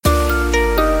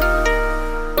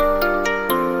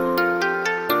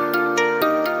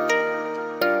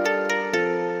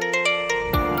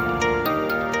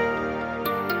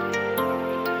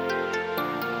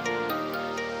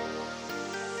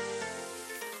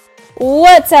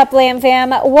What's up, Lamb Fam?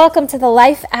 Welcome to the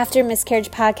Life After Miscarriage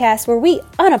podcast, where we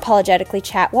unapologetically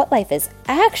chat what life is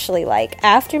actually like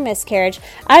after miscarriage.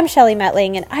 I'm Shelly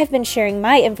Metling, and I've been sharing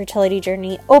my infertility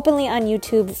journey openly on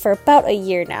YouTube for about a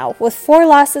year now. With 4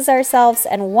 losses ourselves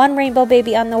and 1 rainbow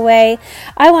baby on the way,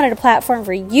 I wanted a platform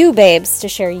for you babes to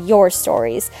share your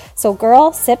stories. So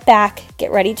girl, sit back,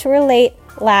 get ready to relate,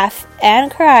 laugh, and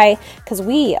cry, because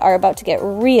we are about to get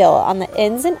real on the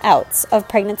ins and outs of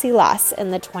pregnancy loss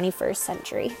in the 21st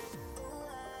century.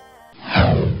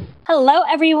 Hello,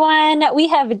 everyone. We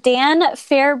have Dan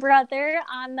Fairbrother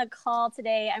on the call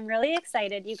today. I'm really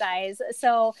excited, you guys.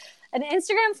 So an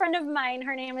Instagram friend of mine,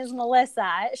 her name is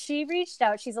Melissa. She reached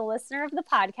out. She's a listener of the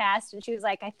podcast, and she was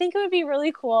like, I think it would be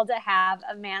really cool to have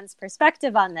a man's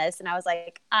perspective on this. And I was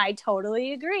like, I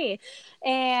totally agree.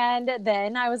 And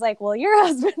then I was like, will your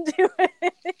husband do it?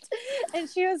 And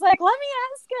she was like, let me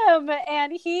ask him.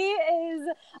 And he is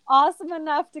awesome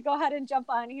enough to go ahead and jump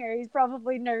on here. He's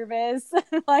probably nervous.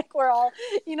 Like we're all,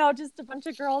 just a bunch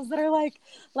of girls that are like,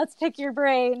 let's pick your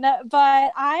brain.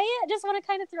 But I just want to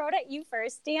kind of throw it at you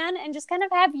first, Dan, and just kind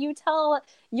of have you tell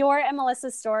your and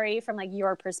Melissa's story from like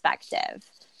your perspective.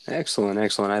 Excellent. I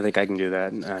think I can do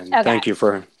that. And Okay. Thank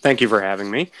you for having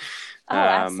me. Oh,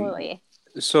 absolutely.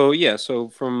 So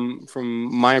from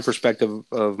my perspective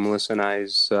of Melissa and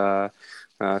I's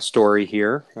story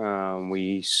here,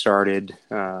 we started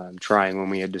trying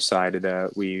when we had decided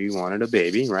that we wanted a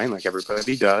baby, right? Like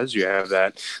everybody does. You have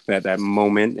that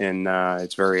moment, and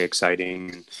it's very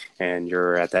exciting, and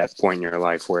you're at that point in your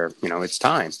life where it's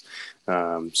time.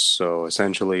 So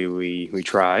essentially, we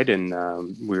tried, and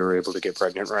we were able to get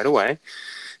pregnant right away,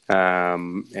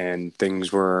 and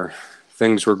things were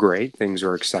great. Things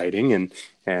were exciting, and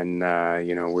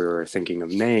we were thinking of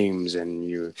names,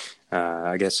 and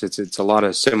I guess it's a lot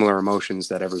of similar emotions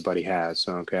that everybody has.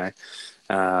 Okay.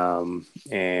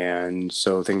 And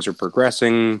so things are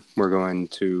progressing. We're going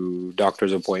to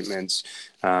doctor's appointments.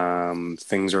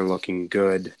 Things are looking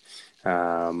good.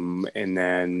 And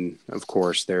then of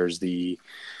course there's the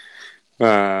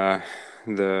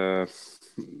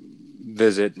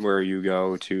visit where you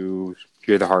go to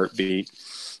hear the heartbeat.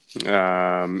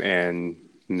 And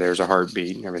there's a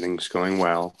heartbeat, everything's going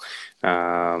well.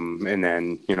 And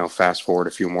then, fast forward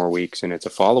a few more weeks and it's a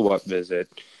follow-up visit,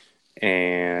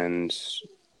 and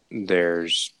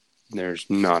there's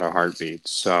not a heartbeat.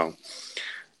 So,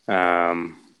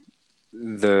 the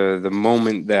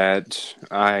moment that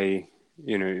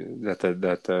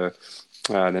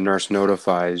the nurse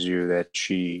notifies you that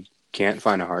she can't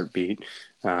find a heartbeat,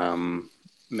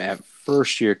 at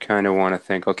first you kind of want to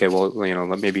think, okay, well,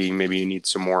 maybe you need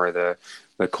some more of the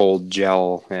cold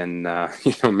gel, and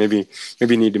maybe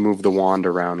you need to move the wand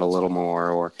around a little more,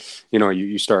 or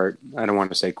you start, I don't want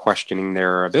to say questioning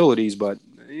their abilities, but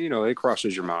it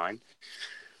crosses your mind.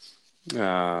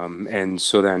 And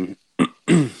so then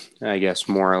I guess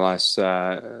more or less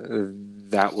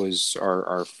that was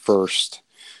our first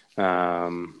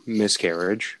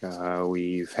miscarriage.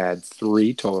 We've had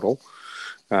 3 total.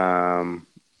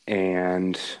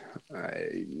 And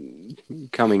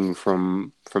coming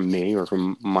from me, or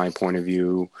from my point of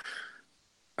view,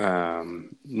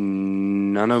 none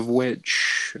of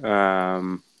which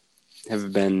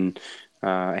have been,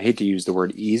 I hate to use the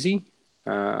word easy,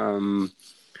 but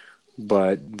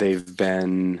they've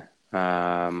been,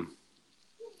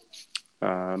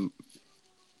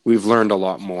 we've learned a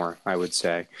lot more, I would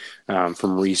say,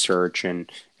 from research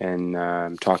and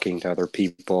talking to other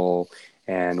people.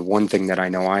 And one thing that I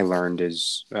know I learned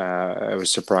is I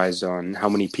was surprised on how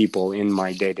many people in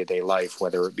my day-to-day life,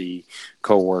 whether it be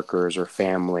coworkers or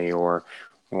family or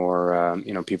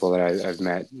people that I've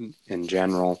met in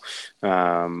general,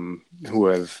 who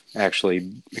have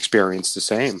actually experienced the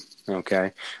same,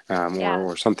 okay,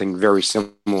 or something very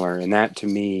similar. And that to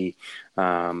me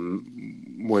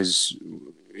was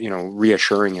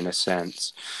reassuring in a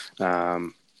sense.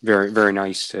 Very, very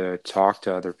nice to talk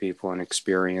to other people and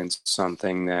experience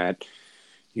something that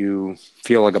you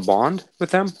feel like a bond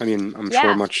with them. I mean, I'm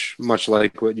sure much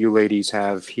like what you ladies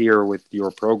have here with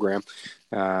your program.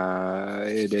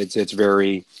 It's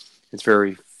very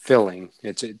filling.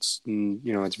 It's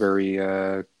very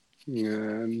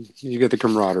you get the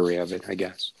camaraderie of it, I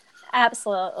guess.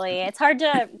 Absolutely. It's hard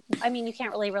to, you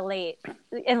can't really relate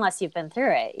unless you've been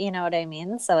through it. You know what I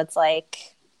mean? So it's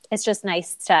like, it's just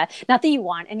nice to, not that you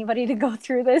want anybody to go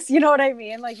through this, you know what I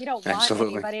mean? Like, you don't want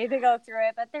anybody to go through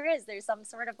it, but there's some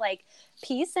sort of like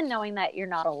peace in knowing that you're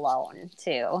not alone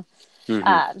too.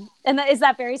 Mm-hmm. And is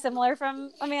that very similar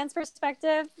from a man's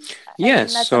perspective?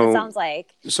 Yes. That's what it sounds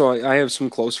like. So I have some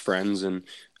close friends, and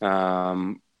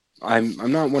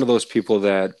I'm not one of those people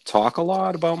that talk a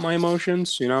lot about my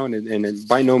emotions, and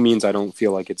by no means I don't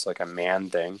feel like it's like a man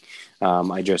thing.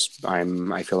 I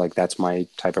feel like that's my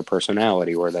type of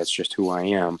personality, or that's just who I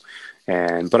am.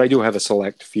 But I do have a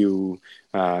select few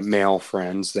male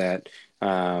friends that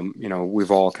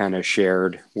we've all kind of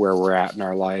shared where we're at in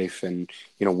our life, and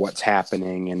what's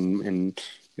happening, and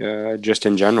just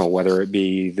in general, whether it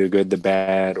be the good, the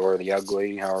bad, or the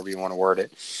ugly, however you want to word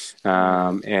it.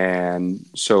 And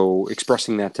so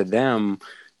expressing that to them,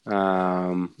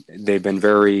 they've been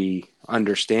very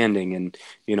understanding, and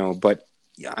but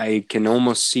I can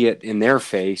almost see it in their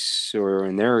face or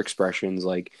in their expressions,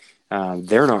 like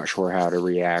they're not sure how to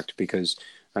react, because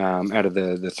out of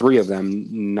the three of them,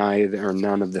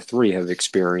 none of the three have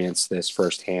experienced this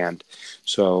firsthand.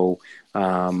 So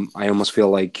I almost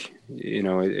feel like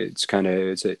it's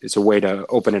a way to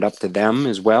open it up to them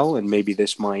as well, and maybe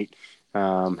this might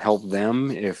help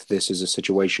them if this is a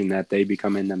situation that they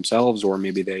become in themselves, or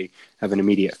maybe they have an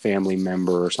immediate family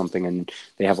member or something, and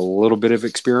they have a little bit of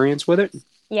experience with it.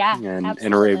 Yeah,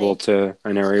 and are able to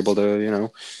kind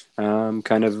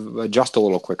of adjust a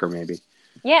little quicker, maybe.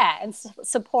 Yeah, and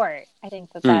support. I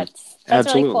think that's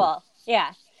really cool.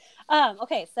 Yeah.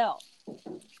 Okay, so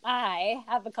I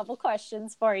have a couple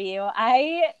questions for you.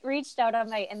 I reached out on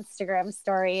my Instagram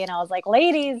story and I was like,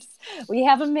 ladies, we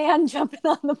have a man jumping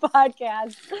on the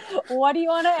podcast. What do you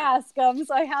want to ask him?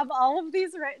 So I have all of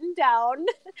these written down.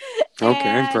 Okay,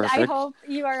 and perfect. I hope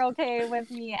you are okay with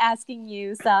me asking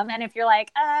you some. And if you're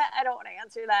like, I don't want to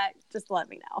answer that, just let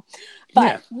me know.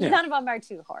 But none of them are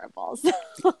too horrible. So.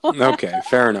 Okay,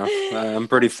 fair enough. I'm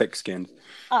pretty thick-skinned.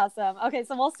 Awesome. Okay,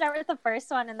 so we'll start with the first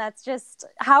one, and that's just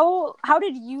how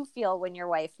did you feel when your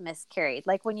wife miscarried?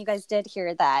 Like when you guys did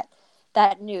hear that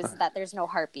news that there's no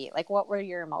heartbeat. Like what were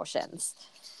your emotions?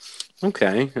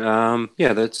 Okay. Yeah,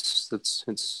 it's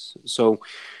so.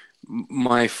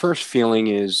 My first feeling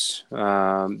is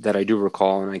that I do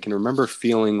recall, and I can remember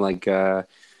feeling like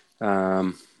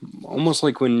almost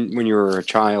like when you were a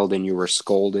child and you were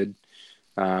scolded.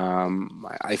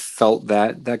 I felt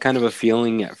that kind of a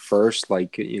feeling at first,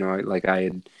 like like I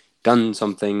had done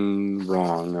something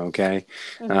wrong. Okay,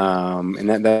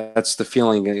 and that's the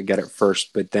feeling I get at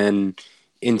first, but then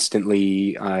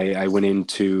instantly I went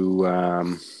into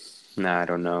I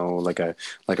don't know, like a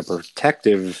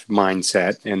protective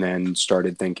mindset, and then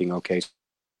started thinking, okay,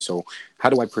 so how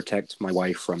do I protect my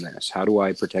wife from this? How do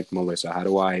I protect Melissa? How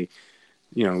do I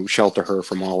shelter her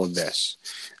from all of this?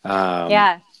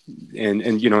 Yeah.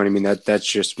 And you know what I mean? That's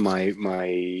just my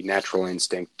natural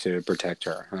instinct to protect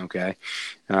her. Okay.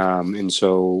 And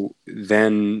so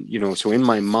then, so in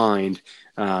my mind,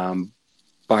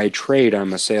 by trade,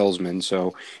 I'm a salesman.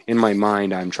 So in my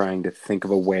mind, I'm trying to think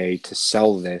of a way to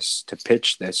sell this, to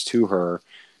pitch this to her,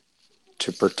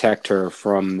 to protect her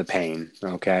from the pain.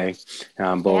 Okay.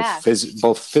 Both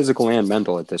physical and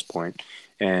mental at this point.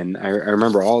 And I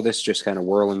remember all this just kind of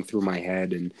whirling through my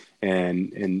head, and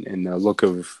the look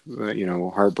of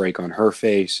heartbreak on her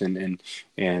face, and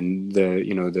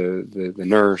the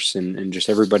nurse, and just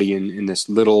everybody in this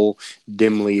little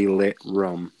dimly lit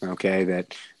room. Okay,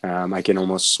 that I can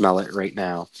almost smell it right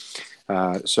now.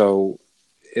 So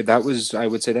that was, I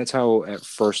would say, that's how at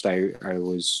first I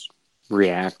was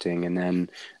reacting, and then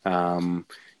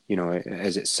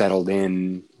as it settled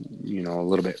in, a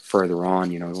little bit further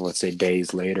on, let's say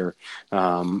days later,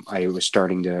 I was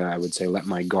starting to, I would say, let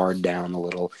my guard down a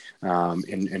little,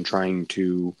 and trying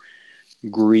to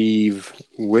grieve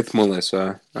with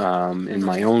Melissa in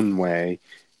my own way,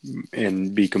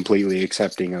 and be completely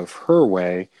accepting of her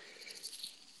way,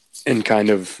 and kind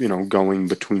of going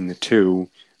between the two,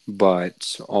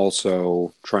 but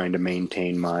also trying to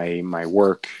maintain my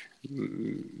work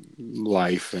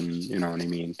life, and what I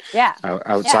mean,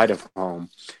 outside of home,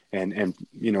 and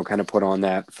kind of put on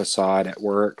that facade at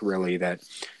work, really, that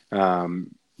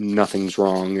nothing's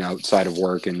wrong outside of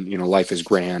work, and life is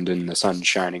grand, and the sun's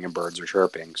shining and birds are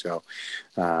chirping. So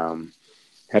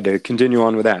had to continue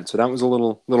on with that. So that was a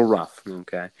little rough.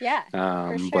 Okay. Yeah.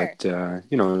 For sure. But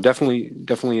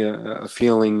definitely a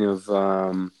feeling of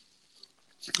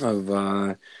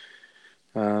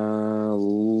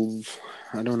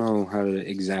I don't know how to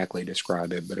exactly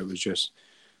describe it, but it was just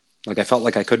like I felt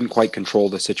like I couldn't quite control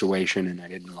the situation, and I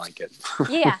didn't like it.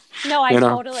 Yeah. No, I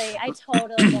totally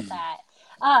get that.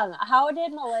 How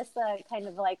did Melissa kind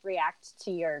of like react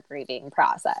to your grieving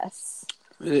process?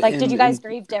 Like, did you guys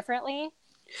grieve differently?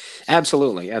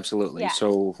 Absolutely. Yeah.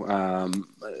 So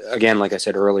again, like I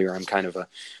said earlier, I'm kind of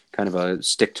a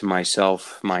stick to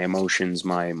myself, my emotions,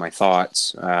 my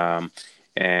thoughts,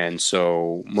 And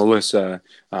so Melissa,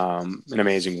 an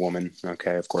amazing woman.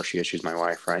 Okay, of course she is. She's my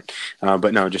wife, right?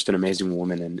 But no, just an amazing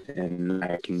woman. And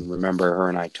I can remember her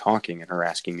and I talking, and her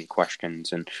asking me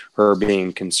questions, and her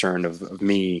being concerned of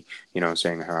me,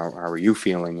 saying, how are you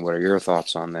feeling? What are your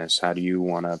thoughts on this? How do you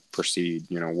want to proceed?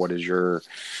 What is your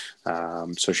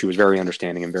so she was very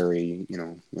understanding and very,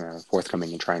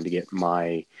 forthcoming in trying to get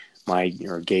my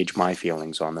or gauge my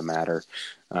feelings on the matter.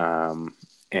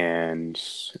 And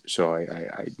so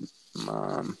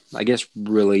I guess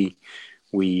really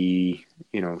we,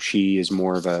 she is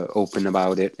more of a open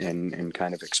about it and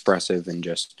kind of expressive, and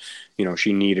just,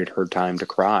 she needed her time to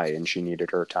cry, and she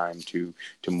needed her time to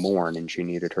mourn, and she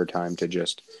needed her time to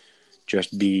just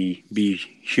be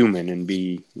human, and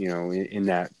be, in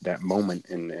that moment,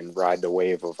 and ride the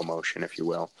wave of emotion, if you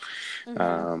will.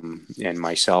 Mm-hmm. And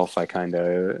myself, I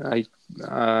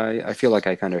feel like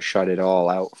I kind of shut it all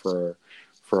out for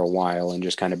a while, and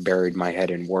just kind of buried my head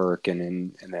in work,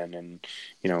 and then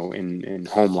in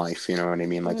home life, you know what I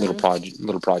mean, like Mm-hmm.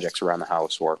 little projects around the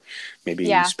house, or maybe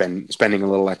Yeah. spending a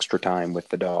little extra time with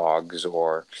the dogs,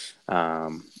 or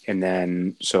and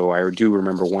then so I do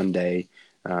remember one day,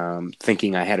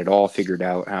 thinking I had it all figured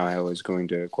out how I was going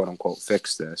to, quote unquote,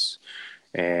 fix this.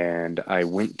 And I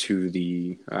went to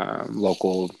the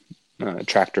local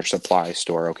tractor supply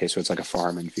store. Okay, so it's like a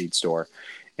farm and feed store.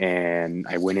 And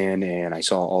I went in and I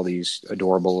saw all these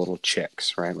adorable little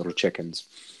chicks, right? Little chickens,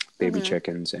 baby Mm-hmm.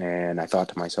 chickens. And I thought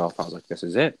to myself, I was like, this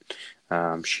is it.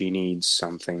 She needs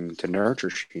something to nurture.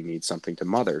 She needs something to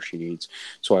mother.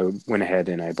 So I went ahead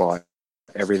and I bought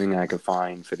everything I could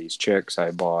find for these chicks.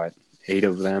 I bought 8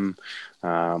 of them,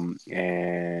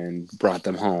 and brought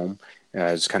them home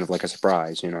as kind of like a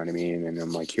surprise, you know what I mean? And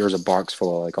I'm like, here's a box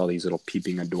full of like all these little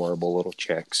peeping, adorable little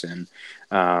chicks. And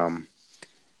um,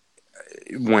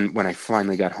 when I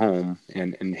finally got home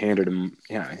and handed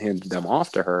them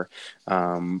off to her,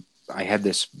 I had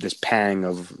this pang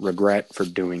of regret for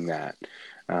doing that.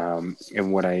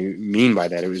 And what I mean by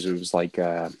that, it was like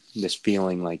this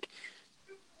feeling like,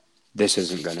 this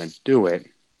isn't going to do it.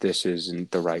 This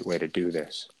isn't the right way to do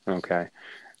this. Okay.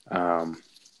 Um,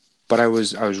 but I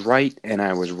was right and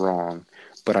I was wrong.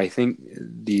 But I think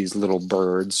these little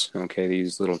birds, okay,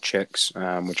 these little chicks,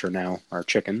 which are now our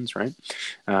chickens, right?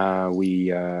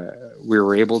 We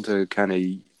were able to kind of,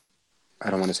 I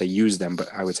don't want to say use them, but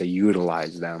I would say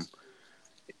utilize them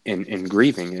in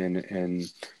grieving,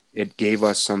 and it gave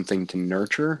us something to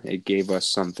nurture. It gave us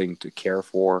something to care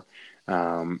for,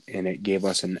 and it gave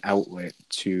us an outlet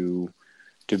to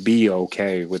be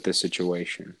okay with the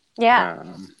situation, Yeah.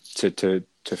 to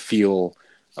feel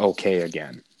okay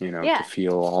again, to Yeah.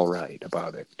 feel all right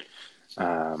about it.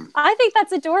 Um, I think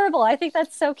that's adorable. I think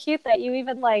that's so cute that you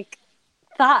even like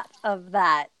thought of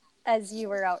that as you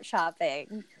were out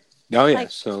shopping. oh yeah, Like,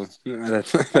 so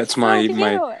that's it's so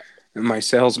my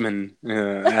salesman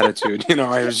attitude.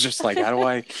 I was just like, how do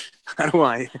I, how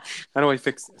do I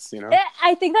fix this?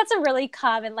 I think that's a really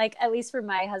common, like, at least for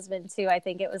my husband too. I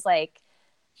think it was like,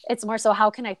 it's more so,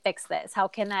 how can I fix this? How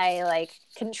can I like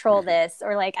control Mhm. this?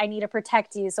 Or like, I need to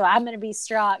protect you, so I'm going to be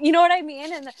strong. You know what I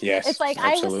mean? And it's Yes, like,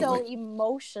 I was so absolutely.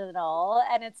 emotional,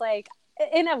 and it's like,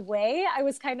 in a way, I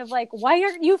was kind of like, why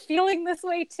aren't you feeling this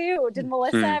way too? Did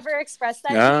Melissa Hmm. ever express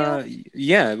that to you?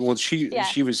 Yeah. Well, she Yeah.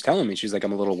 she was telling me, she's like,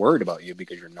 I'm a little worried about you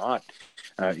because you're not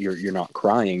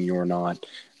crying, you're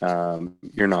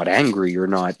not angry, you're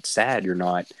not sad, you're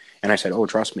not. And I said, oh,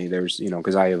 trust me, there's,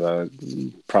 because I have a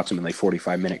approximately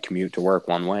 45-minute commute to work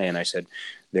one way, and I said,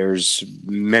 there's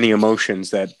many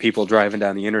emotions that people driving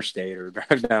down the interstate or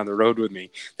driving down the road with me,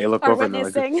 they look Are over and they're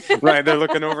like, witnessing. right, they're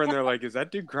looking over and they're like, is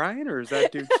that dude crying, or is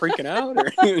that dude freaking out,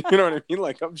 or you know what I mean?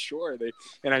 Like, I'm sure they,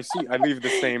 and I leave the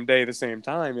same day, the same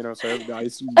time, so I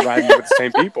riding with the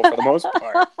same people for the most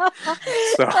part.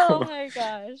 So Oh my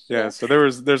gosh. yeah, so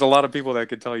there's a lot of people that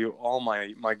could tell you all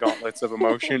my gauntlets of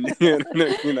emotion,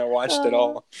 watched it Oh,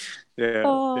 all. Yeah,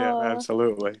 yeah, oh,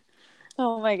 absolutely.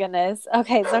 oh my goodness.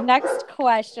 Okay, so next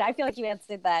question. I feel like you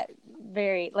answered that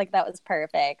very, like, that was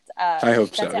perfect. I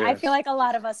hope That's so. it. I Yes. feel like a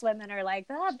lot of us women are like,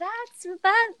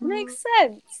 that makes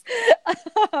sense.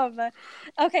 um,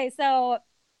 okay, so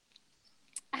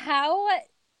how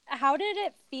how did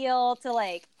it feel to,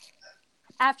 like,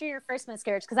 after your first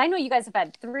miscarriage? Because I know you guys have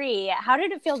had three. How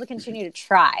did it feel to continue to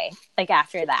try, like,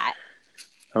 after that?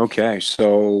 Okay,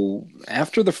 so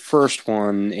after the first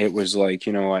one, it was like,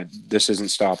 you know what, this isn't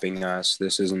stopping us.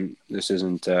 This isn't.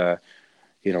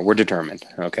 We're determined.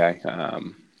 Okay.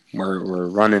 we're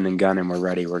running and gunning, we're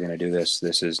ready, we're going to do this.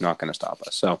 This is not going to stop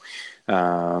us. So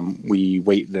we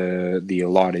wait the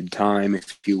allotted time,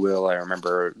 if you will. I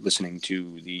remember listening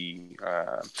to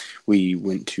we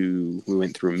went through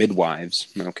midwives.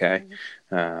 Okay.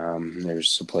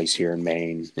 There's a place here in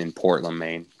Maine, in Portland,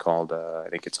 Maine, called I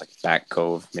think it's like Back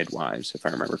Cove Midwives, if I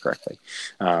remember correctly.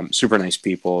 Super nice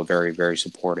people, very, very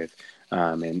supportive.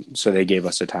 And so they gave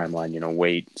us a timeline,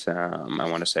 wait, I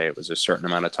want to say it was a certain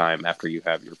amount of time after you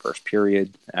have your first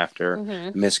period, after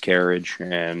miscarriage,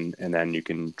 and then you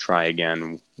can try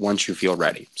again once you feel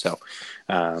ready. So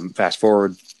fast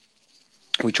forward,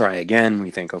 we try again, we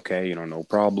think, okay, no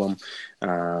problem.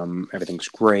 Everything's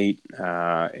great.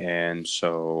 And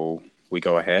so we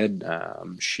go ahead,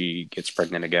 she gets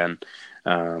pregnant again.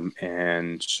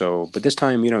 And so, but this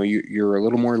time, you're a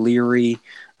little more leery.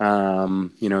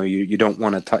 You don't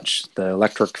want to touch the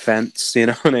electric fence, you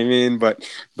know what I mean?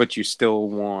 But you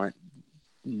still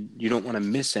you don't want to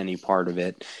miss any part of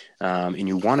it. And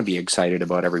you want to be excited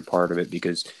about every part of it,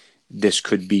 because this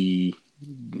could be,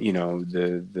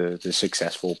 the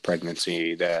successful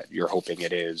pregnancy that you're hoping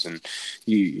it is. And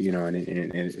and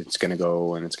it's going to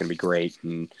go, and it's going to be great.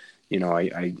 And,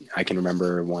 I can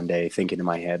remember one day thinking in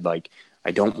my head, like, I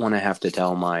don't want to have to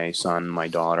tell my son, my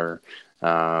daughter,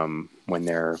 when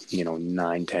they're,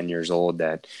 9, 10 years old,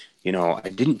 that, I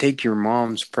didn't take your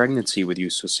mom's pregnancy with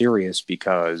you so serious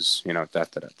because, da, da,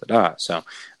 da, da, da. So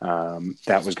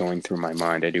that was going through my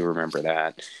mind. I do remember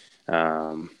that.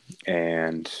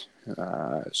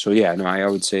 So, yeah, no, I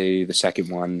would say the second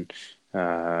one,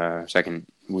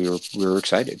 we were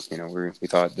excited. We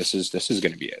thought this is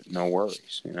going to be it. No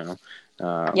worries,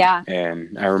 Yeah.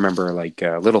 And I remember like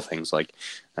little things like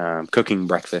cooking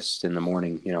breakfast in the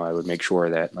morning. I would make sure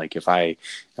that, like, if I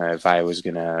was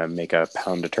gonna make a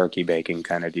pound of turkey bacon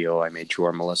kind of deal, I made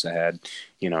sure Melissa had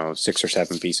 6 or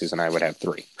 7 pieces, and I would have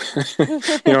 3.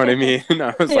 You know what I mean? And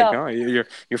I was like, oh, you're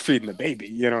feeding the baby.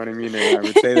 You know what I mean? And I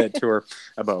would say that to her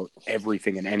about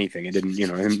everything and anything. It didn't,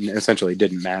 essentially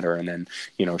didn't matter. And then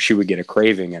she would get a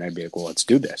craving, and I'd be like, well, let's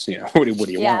do this. What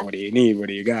do you want? What do you need? What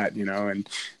do you got?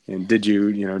 And did you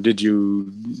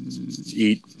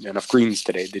eat enough greens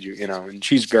today? Did you, and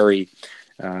she's very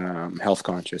health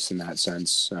conscious in that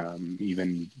sense,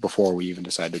 even before we even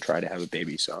decided to try to have a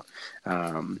baby. So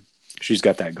she's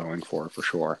got that going for her, for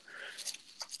sure.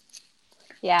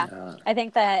 Yeah. I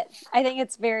think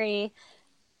it's very,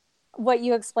 what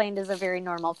you explained is a very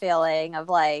normal feeling of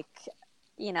like,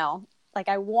 like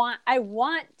I want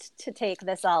to take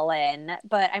this all in,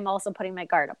 but I'm also putting my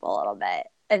guard up a little bit.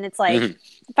 And it's like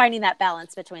finding that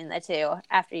balance between the two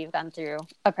after you've gone through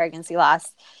a pregnancy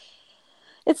loss.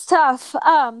 It's tough.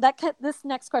 This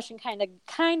next question kind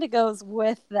of goes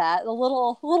with that, a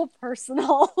little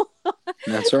personal.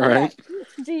 That's all right.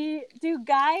 Do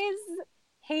guys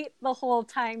hate the whole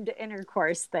timed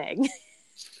intercourse thing?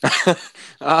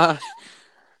 I'm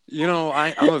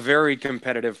a very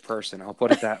competitive person. I'll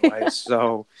put it that way.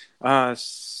 So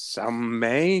some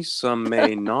may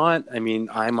not. I mean,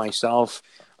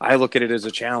 I look at it as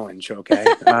a challenge, okay?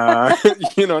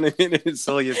 You know what I mean? It's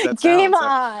silly as that sounds. Game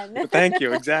on. So, thank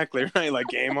you. Exactly, right? Like,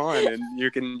 game on. And you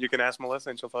can ask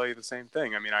Melissa, and she'll tell you the same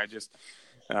thing. I mean, I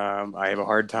have a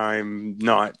hard time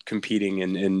not competing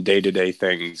in day-to-day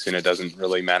things, and it doesn't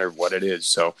really matter what it is.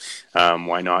 So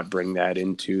why not bring that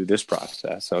into this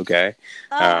process, okay?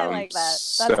 I like that. That's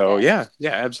so, good.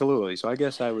 yeah, absolutely. So I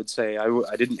guess I would say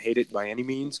I didn't hate it by any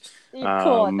means. You're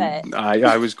cool with it.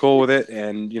 I was cool with it,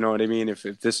 and you know what I mean? If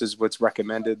this is what's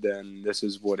recommended, then this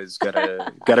is what is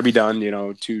gotta be done,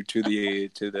 to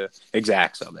the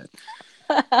exacts of it.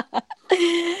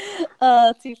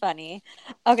 Oh, too funny.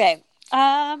 Okay.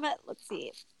 Let's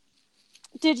see.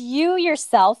 Did you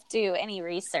yourself do any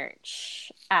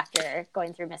research after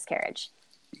going through miscarriage?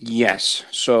 Yes.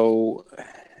 So,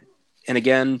 and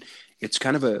again, it's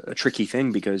kind of a tricky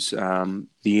thing, because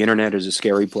the internet is a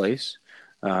scary place.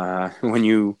 When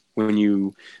you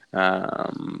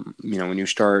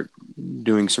start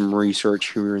doing some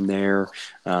research here and there,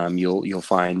 you'll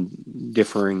find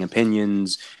differing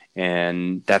opinions.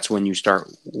 And that's when you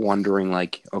start wondering,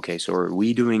 like, okay, so are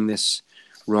we doing this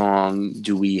wrong?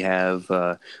 Do we have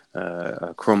a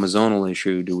chromosomal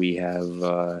issue? Do we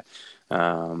have,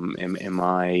 am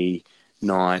I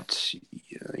not,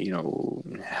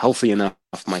 healthy enough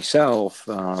myself?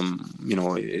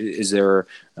 Is there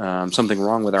something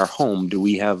wrong with our home? Do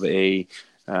we have a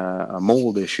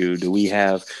mold issue? Do we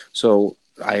have, so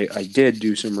I did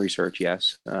do some research,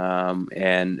 yes.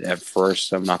 And at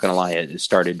first, I'm not going to lie, it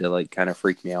started to like kind of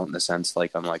freak me out, in the sense,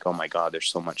 like, I'm like, oh my God, there's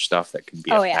so much stuff that could be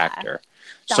a factor.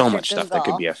 So much stuff that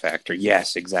could be a factor.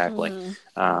 Yes, exactly.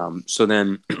 So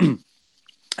then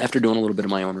after doing a little bit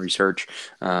of my own research,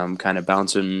 kind of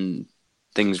bouncing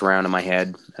things around in my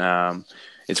head.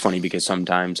 It's funny because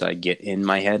sometimes I get in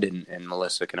my head, and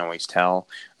Melissa can always tell.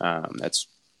 That's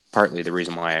partly the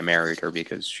reason why I married her,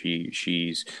 because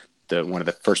she's the one of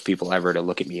the first people ever to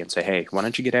look at me and say, "Hey, why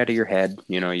don't you get out of your head?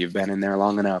 You've been in there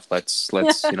long enough. Let's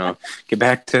get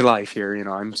back to life here.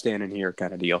 I'm standing here,"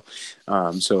 kind of deal.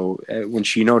 So when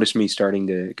she noticed me starting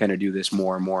to kind of do this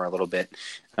more and more a little bit,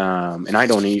 and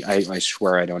I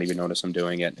swear I don't even notice I'm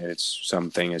doing it. It's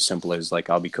something as simple as like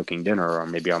I'll be cooking dinner, or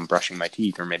maybe I'm brushing my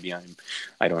teeth, or maybe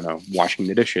I don't know, washing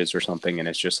the dishes or something. And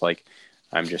it's just like,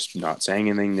 I'm just not saying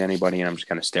anything to anybody, and I'm just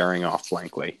kind of staring off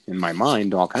blankly. In my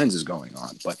mind, all kinds is going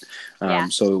on. But Yeah.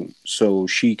 so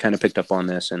she kind of picked up on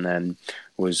this, and then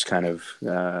was kind of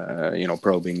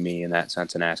probing me in that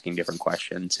sense and asking different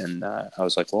questions. And I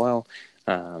was like, well,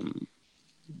 I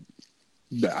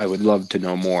would love to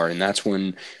know more. And that's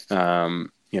when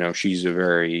she's a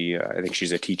very I think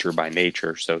she's a teacher by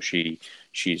nature, so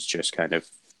she's just kind of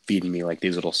feeding me like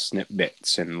these little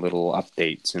snippets and little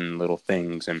updates and little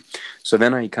things. And so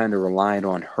then I kind of relied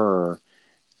on her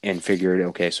and figured,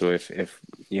 okay, so if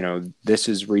this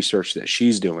is research that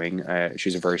she's doing,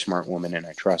 she's a very smart woman and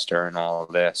I trust her and all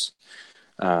of this,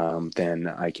 then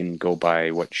I can go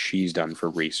by what she's done for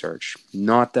research.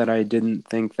 Not that I didn't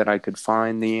think that I could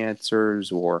find the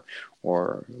answers or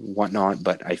whatnot,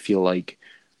 but I feel like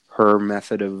her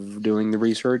method of doing the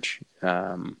research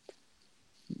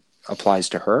applies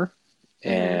to her,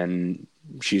 and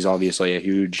she's obviously a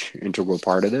huge integral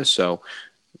part of this. So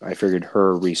I figured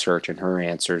her research and her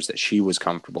answers that she was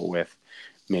comfortable with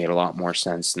made a lot more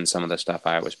sense than some of the stuff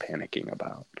I was panicking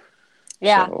about.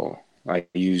 Yeah. So I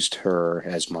used her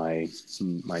as my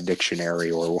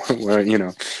dictionary, or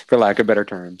for lack of better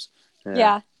terms.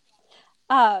 Yeah.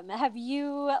 Have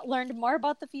you learned more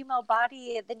about the female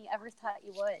body than you ever thought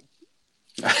you would?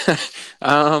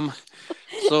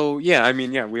 So yeah, I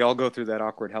mean, yeah, we all go through that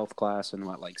awkward health class in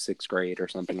like sixth grade or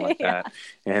something like that.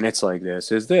 And it's like,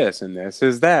 this is this and this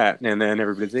is that. And then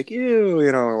everybody's like, ew,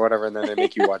 or whatever. And then they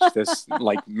make you watch this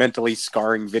like mentally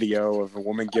scarring video of a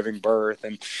woman giving birth,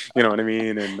 and you know what I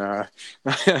mean? And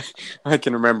I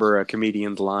can remember a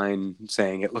comedian's line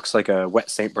saying, "It looks like a wet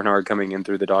Saint Bernard coming in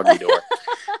through the doggy door."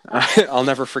 I'll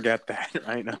never forget that.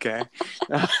 Right. Okay.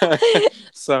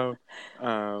 So,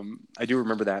 I do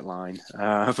remember that line,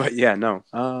 but yeah, no,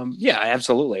 yeah,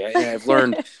 absolutely. I've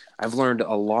learned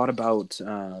a lot about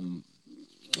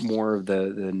more of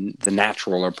the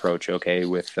natural approach. Okay,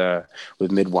 with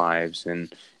midwives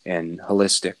and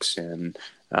holistics and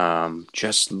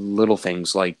just little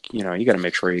things like you got to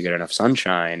make sure you get enough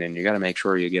sunshine, and you got to make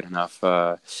sure you get enough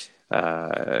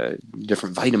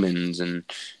different vitamins, and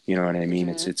you know what I mean.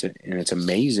 It's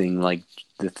amazing, like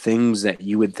the things that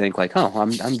you would think like, oh,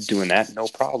 I'm doing that, no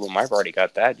problem. I've already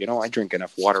got that. I drink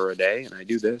enough water a day, and I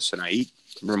do this, and I eat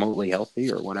remotely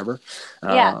healthy or whatever.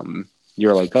 Yeah.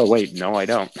 You're like, oh wait, no, I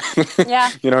don't.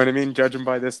 Yeah. You know what I mean? Judging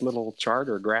by this little chart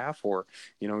or graph, or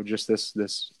just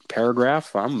this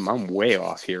paragraph, I'm way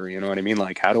off here. You know what I mean?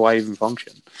 Like, how do I even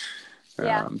function?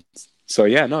 Yeah. So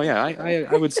yeah, no, yeah,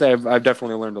 I would say I've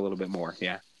definitely learned a little bit more.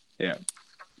 Yeah.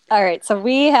 All right, so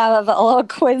we have a little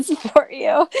quiz for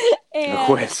you. And a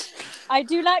quiz. I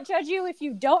do not judge you if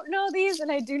you don't know these, and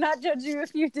I do not judge you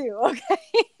if you do, okay?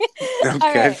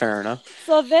 Okay, right. Fair enough.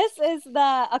 So this is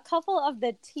a couple of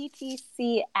the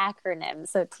TTC acronyms.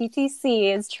 So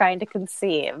TTC is trying to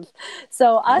conceive.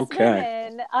 So us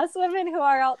women who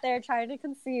are out there trying to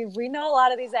conceive, we know a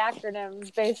lot of these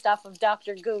acronyms based off of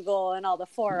Dr. Google and all the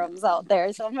forums out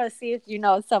there. So I'm going to see if you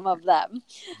know some of them.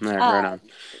 All right, right on.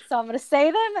 So I'm going to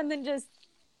say them, and then just,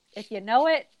 if you know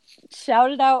it,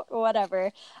 shout it out,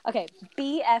 whatever. Okay,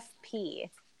 BFP.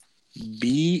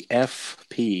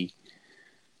 BFP.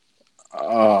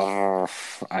 Oh,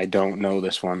 I don't know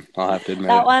this one. I'll have to admit.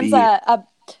 That one's a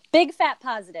big fat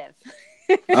positive.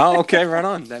 Oh, okay, right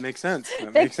on. That makes sense.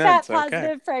 Big fat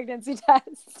positive pregnancy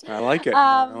test. I like it.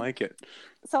 I like it.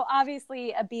 So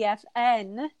obviously a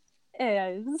BFN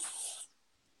is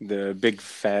the big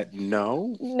fat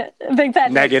no. Big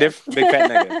fat negative. Big fat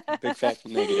negative. Big fat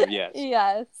negative. Yes.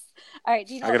 Yes. All right.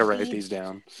 Do you know? I gotta write these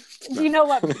down. Do you know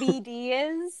what BD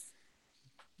is?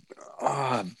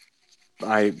 I'm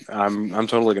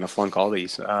totally gonna flunk all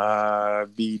these.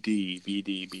 BD.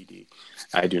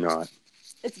 I do not.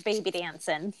 It's baby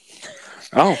dancing.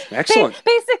 Oh, excellent.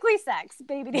 Basically sex.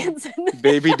 Baby dancing.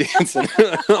 Baby dancing.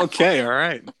 Okay, all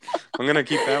right. I'm gonna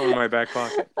keep that one in my back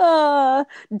pocket.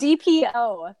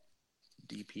 DPO.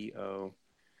 DPO.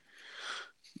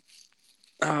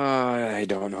 I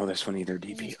don't know this one either.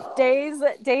 DPO.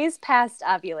 Days past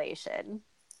ovulation.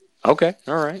 Okay.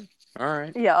 All right.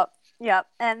 Yep. Yep.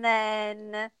 And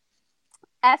then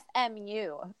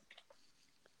FMU.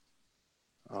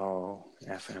 Oh,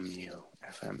 FMU,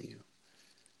 FMU.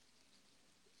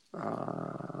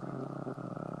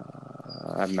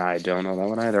 I don't know that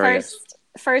one either, I guess.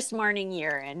 First morning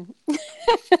urine.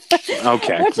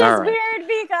 Okay, Which all is right. weird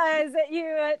because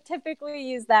you typically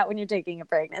use that when you're taking a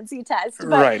pregnancy test. But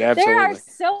Right, there are absolutely.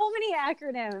 so many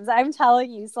acronyms. I'm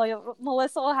telling you. So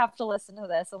Melissa will have to listen to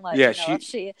this and let Yeah, me know if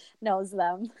she knows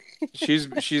them.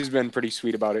 she's been pretty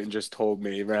sweet about it and just told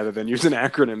me rather than using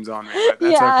acronyms on me, but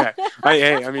that's Yeah.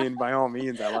 okay. I mean, by all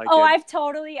means, I like Oh, it. I've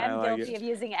totally I am like guilty it. of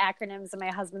using acronyms, and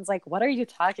my husband's like, "What are you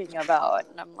talking about?"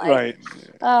 And I'm like, Right.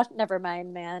 "Oh, never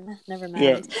mind, man. Never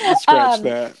Yeah. mind." Scratch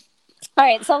that. All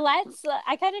right, so let's.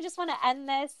 I kind of just want to end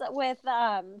this with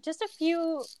just a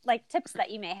few like tips that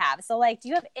you may have. So, like, do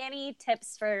you have any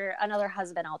tips for another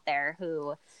husband out there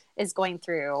who is going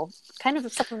through kind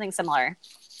of something similar?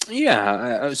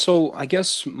 Yeah. So I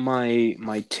guess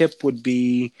my tip would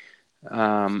be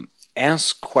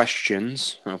ask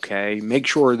questions. Okay. Make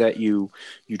sure that you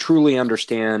truly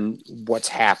understand what's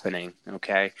happening.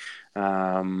 Okay.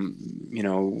 Um, you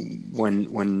know,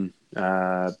 when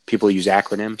people use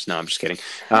acronyms. No, I'm just kidding.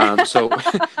 So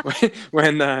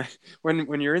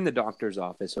when you're in the doctor's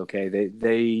office, okay,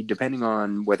 they depending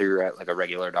on whether you're at like a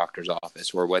regular doctor's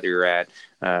office or whether you're at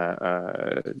uh,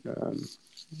 uh, um,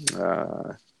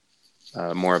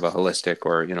 uh, more of a holistic,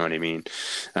 or you know what I mean,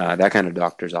 that kind of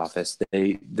doctor's office,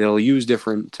 they'll use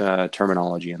different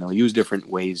terminology, and they'll use different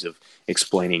ways of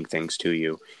explaining things to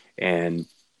you. And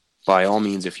by all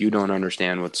means, if you don't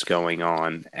understand what's going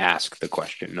on, ask the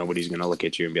question. Nobody's going to look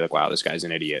at you and be like, wow, this guy's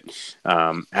an idiot.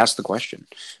 Ask the question,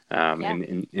 Yeah,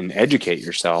 and educate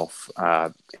yourself.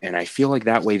 And I feel like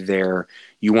that way there,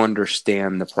 you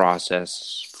understand the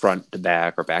process front to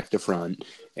back or back to front,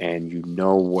 and you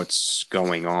know what's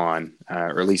going on,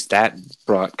 or at least that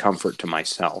brought comfort to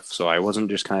myself. So I wasn't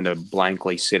just kind of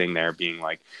blankly sitting there being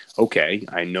like, okay,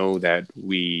 I know that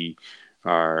we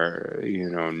are,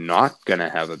 not gonna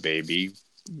have a baby,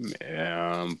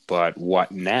 but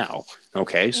what now?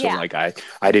 Okay, so yeah, like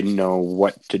I didn't know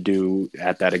what to do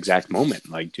at that exact moment.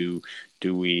 Like, do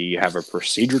we have a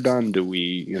procedure done? Do we,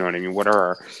 you know what I mean? What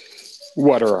are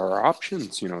our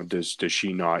options? Does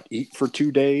she not eat for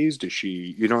 2 days? Does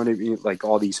she, you know what I mean? Like,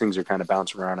 all these things are kind of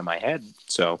bouncing around in my head.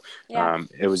 So yeah.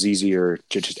 it was easier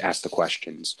to just ask the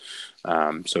questions.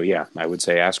 So yeah, I would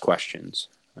say ask questions.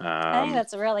 I think Um,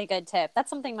 that's a really good tip. That's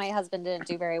something my husband didn't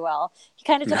do very well. He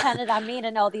kind of depended on me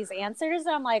to know these answers.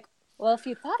 And I'm like, well, if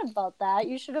you thought about that,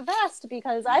 you should have asked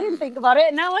because I didn't think about it.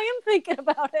 And now I am thinking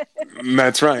about it.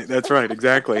 That's right. That's right.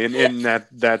 Exactly. And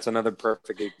that's another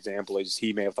perfect example is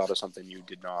he may have thought of something you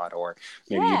did not, or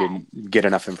maybe you Yeah. didn't get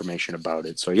enough information about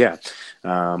it. So yeah,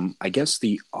 I guess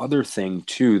the other thing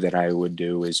too that I would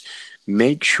do is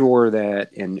make sure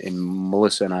that, and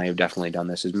Melissa and I have definitely done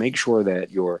this, is make sure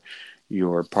that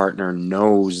your partner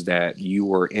knows that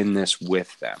you are in this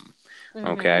with them. Mm-hmm.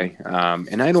 Okay.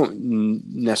 And I don't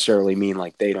necessarily mean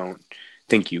like they don't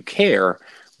think you care,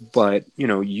 but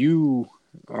you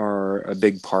are a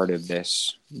big part of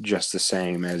this just the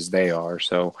same as they are.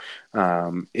 So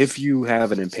if you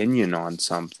have an opinion on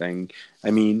something,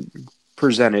 I mean,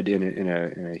 present it in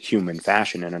a human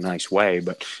fashion, in a nice way,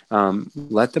 but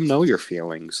let them know your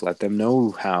feelings. Let them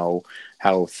know how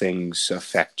things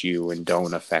affect you and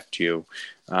don't affect you.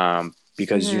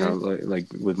 Because Mm-hmm. like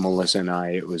with Melissa and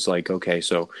I, it was like, okay,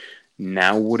 so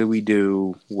now what do we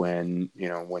do when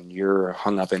you're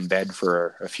hung up in bed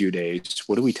for a few days?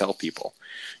 What do we tell people?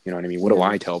 You know what I mean? What do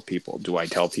Mm-hmm. I tell people? Do I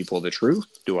tell people the truth?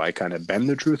 Do I kind of bend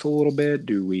the truth a little bit?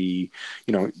 Do we,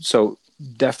 so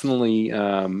definitely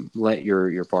let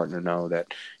your partner know that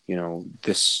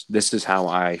this is how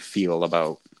I feel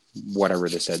about whatever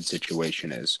the said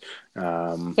situation is.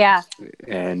 um, Yeah.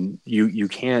 and you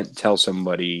can't tell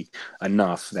somebody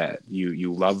enough that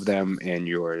you love them and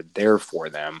you're there for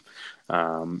them.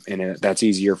 That's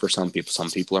easier for some people. Some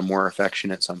people are more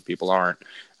affectionate, some people aren't.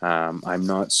 I'm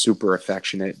not super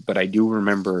affectionate, but I do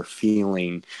remember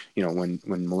feeling, when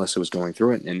Melissa was going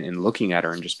through it, and looking at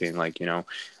her and just being like,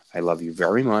 I love you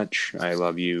very much. I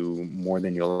love you more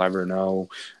than you'll ever know.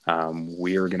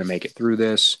 We're going to make it through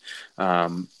this.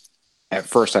 At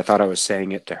first I thought I was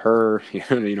saying it to her, you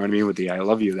know what I mean, with the "I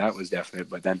love you." That was definite,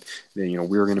 but then we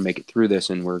were going to make it through this,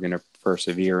 and we're going to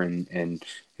persevere, and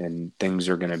things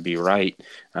are going to be right.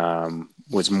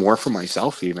 Was more for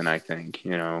myself, even, I think,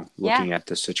 Yeah. looking at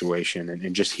the situation,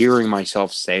 and just hearing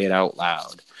myself say it out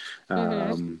loud.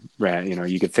 Mm-hmm. Right,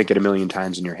 you could think it a million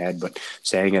times in your head, but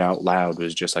saying it out loud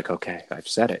was just like, okay, I've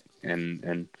said it,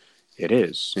 and it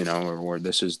is, or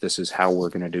this is how we're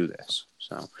going to do this.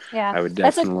 So Yeah. I would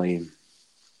That's a definitely,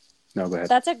 no, go ahead.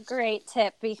 That's a great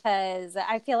tip because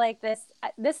I feel like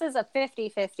this is a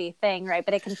 50-50 thing, right?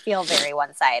 But it can feel very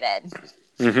one-sided.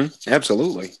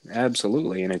 Absolutely,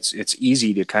 absolutely, and it's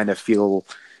easy to kind of feel,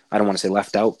 I don't want to say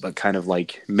left out, but kind of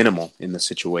like minimal in the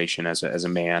situation as a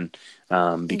man,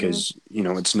 Hmm. because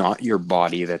it's not your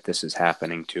body that this is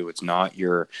happening to. It's not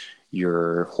your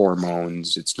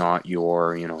hormones. It's not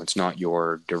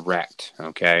your direct.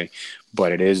 Okay,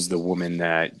 but it is the woman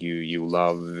that you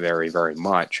love very, very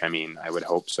much. I mean, I would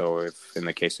hope so, if in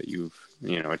the case that you've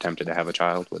attempted to have a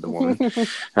child with a woman,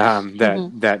 that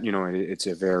Hmm. it's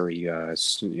a very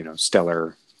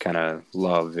stellar kind of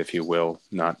love, if you will,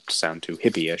 not to sound too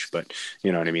hippie-ish, but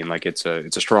you know what I mean. Like it's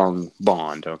a strong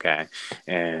bond, okay,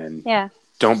 and Yeah.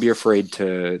 don't be afraid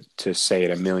to say it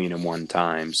a million and one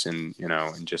times, and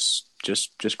just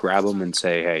grab them and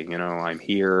say, hey, I'm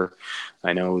here.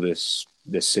 I know this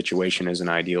situation isn't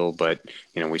ideal, but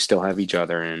we still have each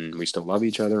other and we still love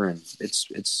each other, and it's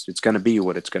going to be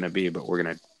what it's going to be, but we're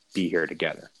going to be here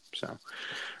together. So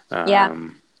Yeah.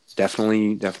 um,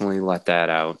 definitely let that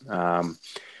out.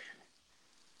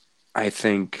 I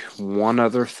think one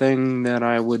other thing that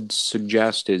I would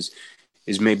suggest is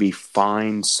maybe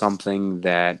find something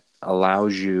that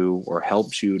allows you or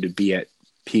helps you to be at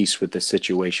peace with the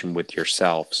situation with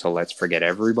yourself. So let's forget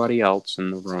everybody else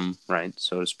in the room, right,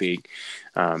 so to speak.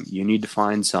 You need to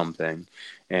find something,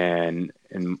 and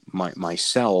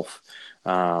myself,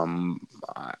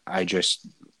 I just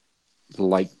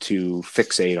like to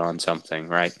fixate on something,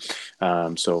 right?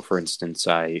 So, for instance,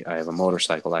 I have a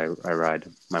motorcycle. I ride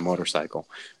my motorcycle.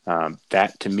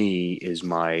 That to me is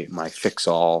my fix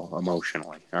all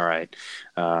emotionally. All right.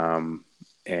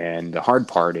 And the hard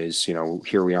part is,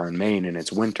 here we are in Maine and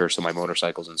it's winter, so my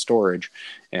motorcycle's in storage,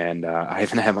 and I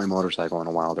haven't had my motorcycle in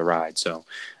a while to ride. So,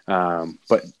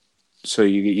 but so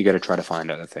you got to try to find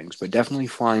other things, but definitely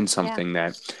find Yeah. something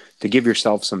that to give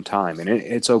yourself some time, and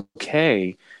it's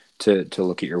okay to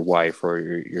look at your wife or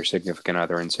your significant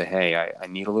other and say, hey, I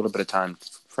need a little bit of time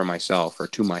for myself or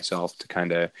to myself to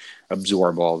kind of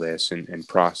absorb all this and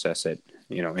process it,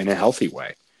 in a healthy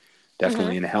way, Hmm.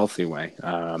 definitely in a healthy way.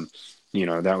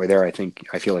 That way there,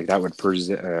 I feel like that would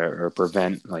or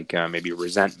prevent like maybe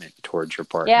resentment towards your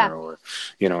Yeah. partner, or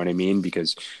you know what I mean,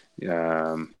 because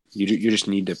you just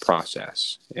need to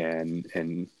process,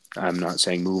 and I'm not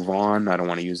saying move on. I don't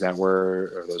want to use that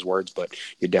word or those words, but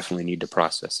you definitely need to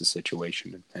process the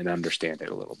situation and understand it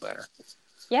a little better.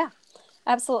 Yeah.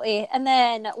 Absolutely. And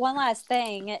then one last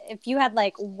thing, if you had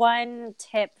like one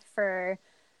tip for,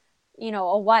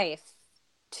 a wife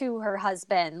to her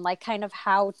husband, like kind of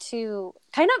how to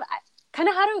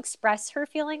express her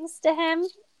feelings to him,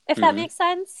 if that Hmm. makes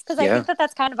sense, because I Yeah. think that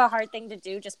that's kind of a hard thing to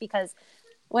do just because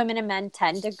women and men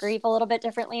tend to grieve a little bit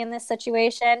differently in this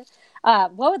situation.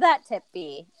 What would that tip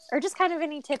be? Or just kind of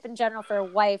any tip in general for a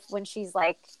wife when she's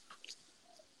like,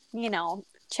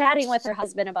 chatting with her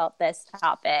husband about this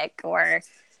topic or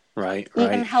Right.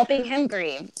 even Right. helping him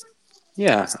grieve.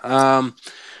 Yeah.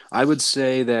 I would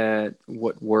say that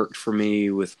what worked for me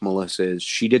with Melissa is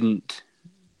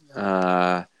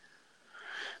uh,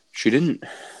 she didn't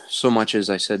so much, as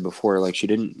I said before, like she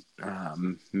didn't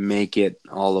make it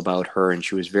all about her, and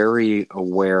she was very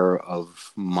aware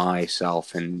of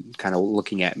myself and kind of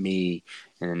looking at me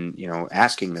and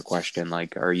asking the question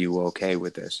like, "Are you okay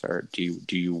with this? Or do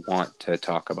you want to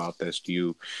talk about this? Are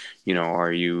you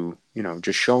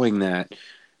just showing that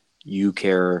you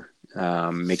care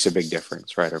makes a big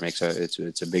difference, right? Or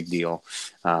it's a big deal.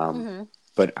 Um, Mm-hmm.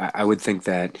 but I would think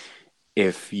that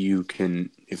if you can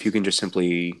just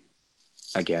simply,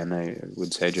 again, I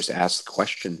would say just ask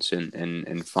questions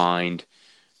and find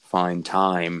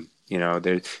time.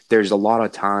 There's a lot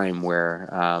of time where,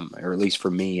 or at least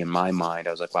for me in my mind,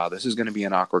 I was like, wow, this is going to be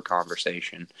an awkward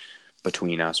conversation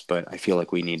between us, but I feel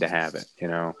like we need to have it.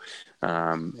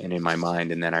 And in my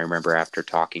mind, and then I remember after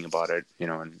talking about it,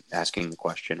 and asking the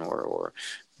question, or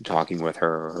talking with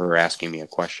her, or her asking me a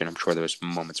question, I'm sure there was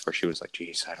moments where she was like,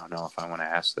 geez, I don't know if I want to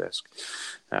ask this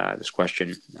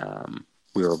question.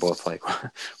 We were both like,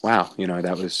 wow,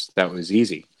 that was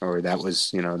easy, or that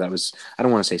was, I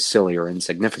don't want to say silly or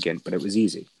insignificant, but it was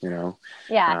easy.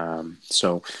 Yeah.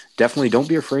 So definitely don't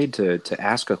be afraid to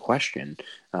ask a question,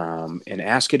 and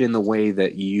ask it in the way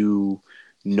that you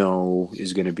know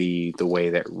is going to be the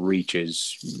way that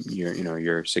reaches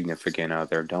your significant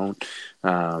other. Don't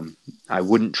I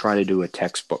wouldn't try to do a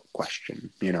textbook question.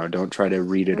 Don't try to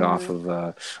read it off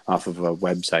Mm-hmm. of a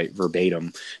website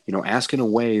verbatim. Ask in a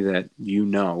way that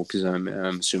because I'm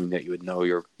assuming that you would know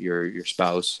your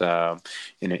spouse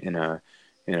in a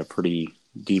pretty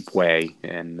deep way,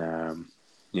 and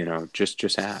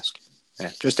just ask.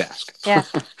 Yeah, just ask. Yeah.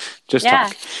 Just Yeah.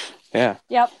 talk. Yeah.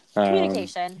 Yep.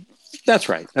 Communication. That's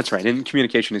right. That's right. And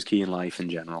communication is key in life in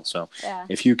general. So Yeah.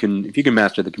 if you can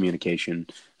master the communication,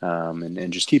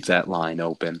 and just keep that line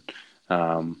open,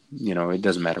 it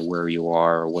doesn't matter where you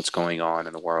are or what's going on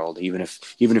in the world, even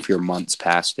if you're months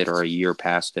past it or a year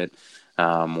past it,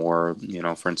 or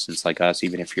for instance, like us,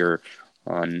 even if you're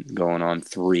going on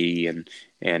 3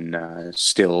 and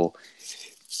still,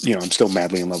 I'm still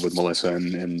madly in love with Melissa,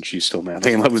 and she's still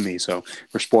madly in love with me. So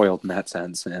we're spoiled in that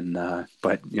sense. And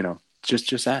but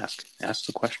just ask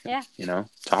the question. Yeah.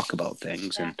 Talk about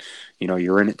things, Yeah. and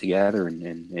you're in it together,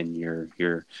 and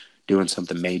you're doing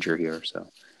something major here.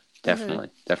 So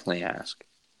definitely ask.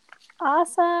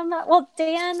 Awesome. Well,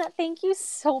 Dan, thank you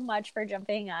so much for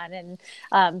jumping on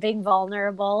and being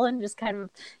vulnerable and just kind of,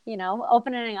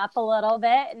 opening up a little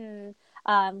bit. And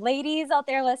ladies out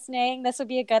there listening, this would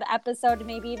be a good episode to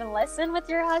maybe even listen with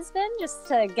your husband just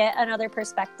to get another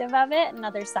perspective of it,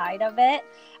 another side of it.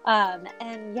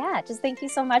 And yeah, just thank you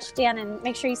so much, Dan. And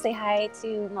make sure you say hi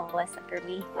to Melissa for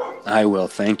me. I will.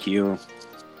 Thank you.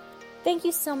 Thank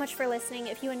you so much for listening.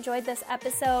 If you enjoyed this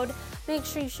episode, make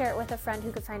sure you share it with a friend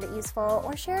who could find it useful,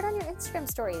 or share it on your Instagram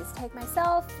stories. Tag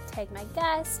myself, tag my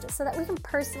guest, so that we can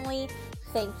personally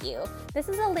thank you. This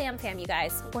is a Lamb Fam, you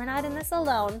guys. We're not in this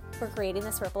alone. We're creating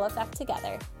this ripple effect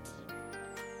together.